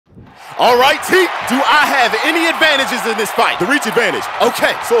All right, T, do I have any advantages in this fight? The reach advantage.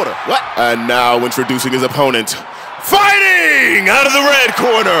 Okay, sorta. What? And now introducing his opponent. Fighting out of the red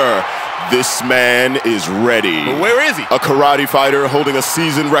corner. This man is ready. But where is he? A karate fighter holding a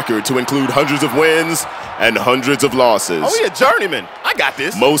season record to include hundreds of wins and hundreds of losses. Oh, he a journeyman. I got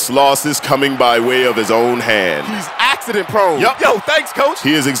this. Most losses coming by way of his own hand. He's accident prone. Yup. Yo, thanks, coach.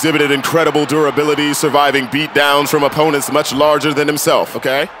 He has exhibited incredible durability, surviving beatdowns from opponents much larger than himself.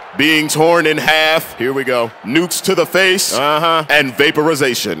 Okay. Being torn in half, here we go, nukes to the face, and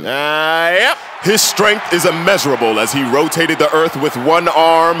vaporization. Yep. His strength is immeasurable as he rotated the earth with one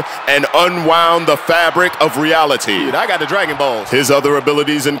arm and unwound the fabric of reality. Dude, I got the Dragon Balls. His other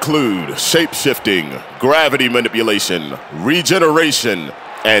abilities include shape-shifting, gravity manipulation, regeneration,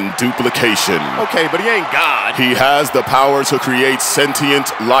 and duplication. Okay, but he ain't God. He has the power to create sentient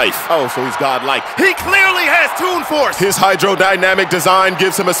life. Oh, so he's godlike. He clearly has Toon Force. His hydrodynamic design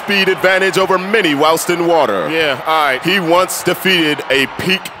gives him a speed advantage over many whilst in water. Yeah, all right. He once defeated a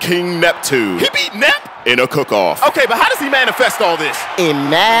peak King Neptune He beat Nep? in a cook-off. Okay, but how does he manifest all this?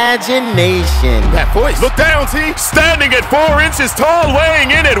 Imagination. That voice. Look down, T. Standing at 4 inches tall,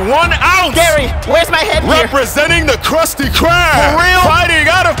 weighing in at 1 ounce. Gary, where's my head here? Representing the Krusty Krab. For real? Fighting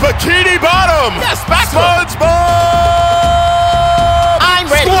out of Bikini Bottom. That's